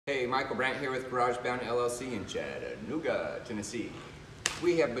Michael Brandt here with GarageBound LLC in Chattanooga, Tennessee.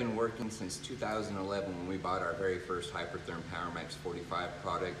 We have been working since 2011 when we bought our very first Hypertherm Powermax 45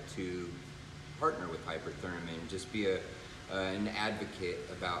 product to partner with Hypertherm and just be an advocate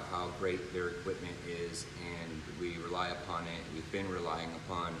about how great their equipment is, and we rely upon it. We've been relying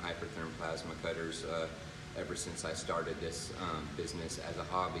upon Hypertherm plasma cutters ever since I started this business as a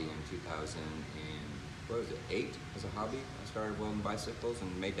hobby in 2008 as a hobby. I started welding bicycles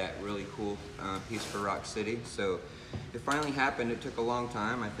and made that really cool piece for Rock City. So it finally happened. It took a long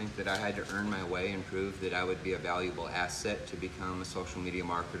time. I think that I had to earn my way and prove that I would be a valuable asset to become a social media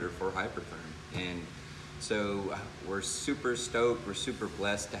marketer for Hypertherm. And so we're super stoked, we're super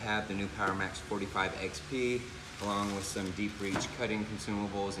blessed to have the new Powermax 45 XP along with some deep reach cutting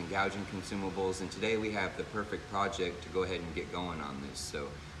consumables and gouging consumables. And today we have the perfect project to go ahead and get going on this. So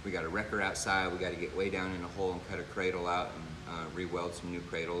we got a wrecker outside, we got to get way down in a hole and cut a cradle out and re-weld some new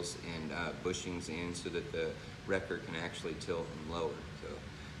cradles and bushings in so that the wrecker can actually tilt and lower.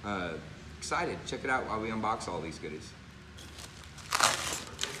 So excited, check it out while we unbox all these goodies.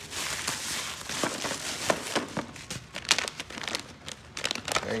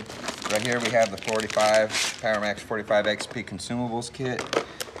 Okay, right here we have the Powermax 45 XP consumables kit.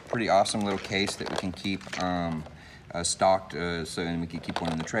 Pretty awesome little case that we can keep stocked, so we can keep one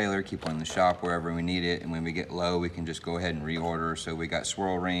in the trailer, keep one in the shop, wherever we need it, and when we get low we can just go ahead and reorder. So we got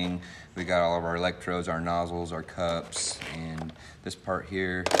swirl ring, we got all of our electrodes, our nozzles, our cups, and this part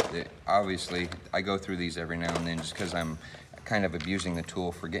here that obviously I go through these every now and then just because I'm kind of abusing the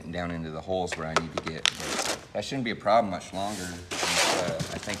tool for getting down into the holes where I need to get. But that shouldn't be a problem much longer than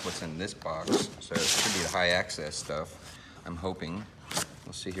I think what's in this box. So it should be the high access stuff, I'm hoping.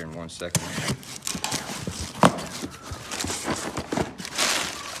 We'll see here in 1 second.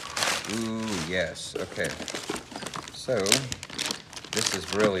 Ooh, yes, okay. So this is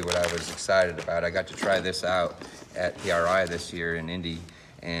really what I was excited about. I got to try this out at PRI this year in Indy,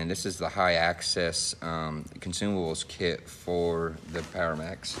 and this is the high access consumables kit for the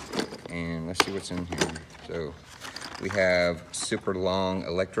Powermax. And let's see what's in here. So we have super long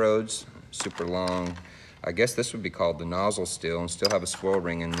electrodes, super long, I guess this would be called the nozzle still, and still have a swirl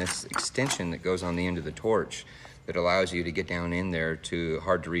ring and this extension that goes on the end of the torch that allows you to get down in there to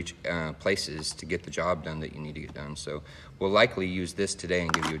hard to reach places to get the job done that you need to get done. So we'll likely use this today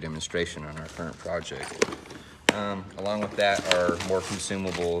and give you a demonstration on our current project. Along with that are more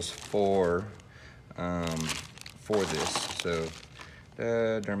consumables for this. So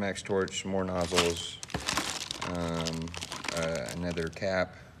the Duramax torch, more nozzles, another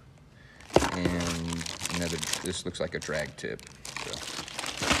cap, and another, this looks like a drag tip. So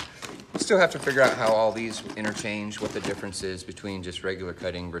still have to figure out how all these interchange, what the difference is between just regular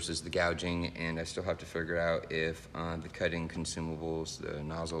cutting versus the gouging, and I still have to figure out if the cutting consumables, the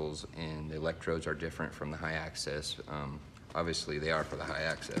nozzles, and the electrodes are different from the high access. Obviously they are for the high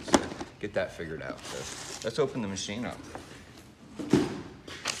access, so get that figured out. So let's open the machine up.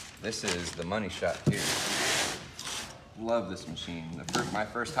 This is the money shot here. Love this machine. My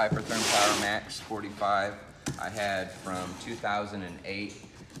first Hypertherm Powermax 45 I had from 2008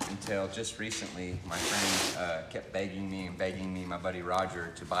 until just recently. My friend kept begging me, my buddy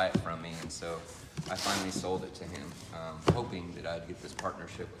Roger, to buy it from me, and so I finally sold it to him, hoping that I'd get this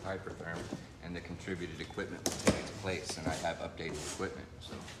partnership with Hypertherm and the contributed equipment would take its place and I'd have updated equipment.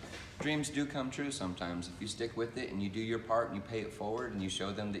 So dreams do come true sometimes. If you stick with it and you do your part and you pay it forward and you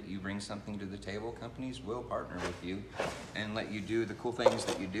show them that you bring something to the table, companies will partner with you and let you do the cool things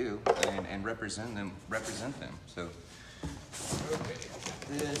that you do and represent them. So, okay,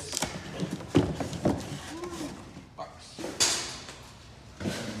 this box.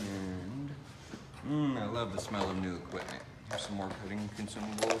 And I love the smell of new equipment. Here's some more cutting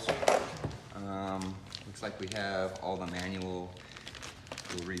consumables. Looks like we have all the manual.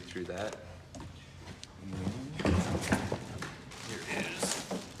 We'll read through that. Here it is.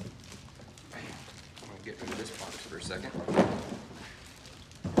 I'll get rid of this box for a second.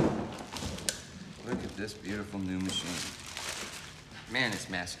 Look at this beautiful new machine. Man, it's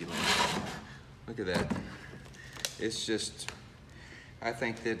masculine. Look at that. It's just, I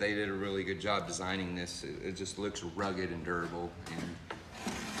think that they did a really good job designing this. It just looks rugged and durable, and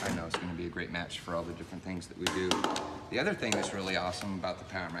I know it's going to be a great match for all the different things that we do. The other thing that's really awesome about the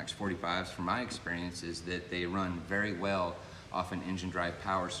Powermax 45s, from my experience, is that they run very well off an engine drive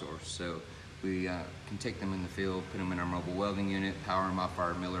power source. So we can take them in the field, put them in our mobile welding unit, power them off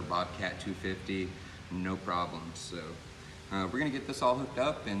our Miller Bobcat 250, no problem. So we're going to get this all hooked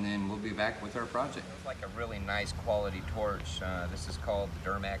up and then we'll be back with our project. It's like a really nice quality torch. This is called the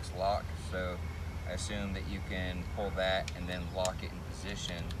Duramax Lock. So I assume that you can pull that and then lock it in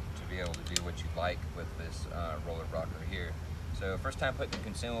position to be able to do what you like with this roller rocker here. So first time putting the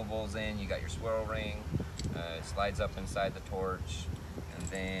consumables in, you got your swirl ring, it slides up inside the torch, and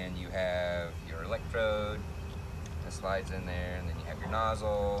then you have your electrode that slides in there, and then you have your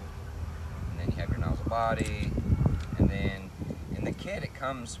nozzle, and then you have your nozzle body, and then in the kit it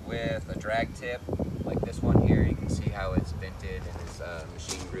comes with a drag tip like this one here. You can see how it's vented and it's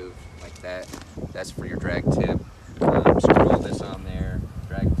machine grooved like that. That's for your drag tip. Screw all this on there,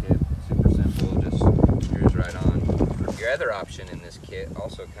 drag tip, super simple, just screws right on. Your other option in this kit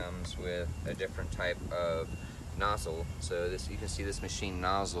also comes with a different type of nozzle. So this, you can see this machine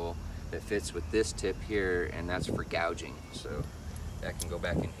nozzle that fits with this tip here, and that's for gouging. So that can go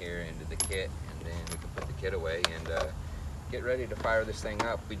back in here into the kit, and then we can put the kit away and get ready to fire this thing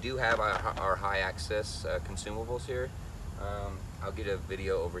up. We do have our high access consumables here. I'll get a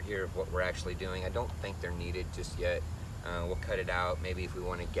video over here of what we're actually doing. I don't think they're needed just yet. We'll cut it out. Maybe if we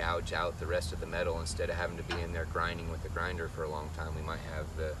want to gouge out the rest of the metal instead of having to be in there grinding with the grinder for a long time, we might have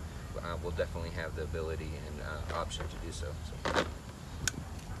the, we'll definitely have the ability and option to do so.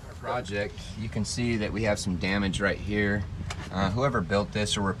 Our project, you can see that we have some damage right here. Whoever built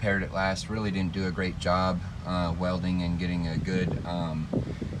this or repaired it last really didn't do a great job welding and getting a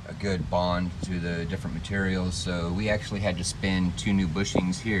good bond to the different materials. So we actually had to spin 2 new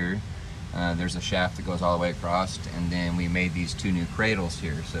bushings here. There's a shaft that goes all the way across, and then we made these 2 new cradles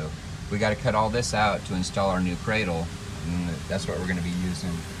here. So we got to cut all this out to install our new cradle, and that's what we're going to be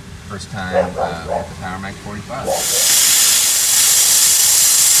using first time with the Powermax 45.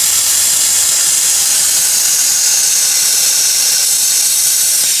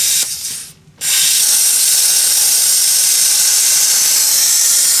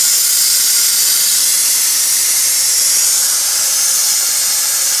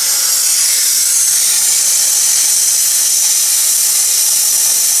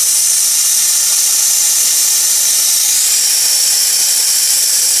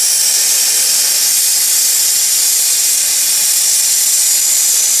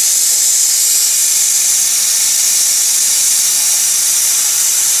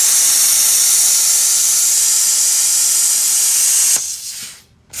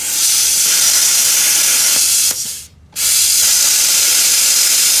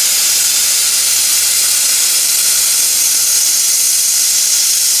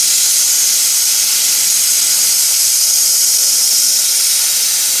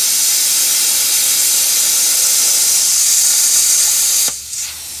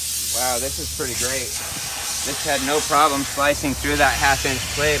 Wow, this is pretty great. This had no problem slicing through that 1/2 inch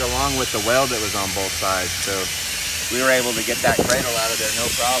plate along with the weld that was on both sides. So we were able to get that cradle out of there no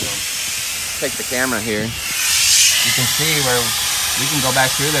problem. Take the camera here. You can see where we can go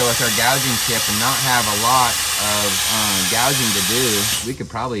back through there with our gouging tip and not have a lot of gouging to do. We could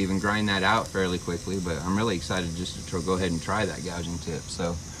probably even grind that out fairly quickly, but I'm really excited just to go ahead and try that gouging tip.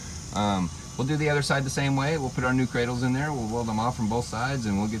 So we'll do the other side the same way. We'll put our new cradles in there, we'll weld them off from both sides,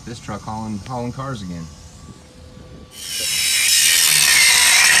 and we'll get this truck hauling cars again.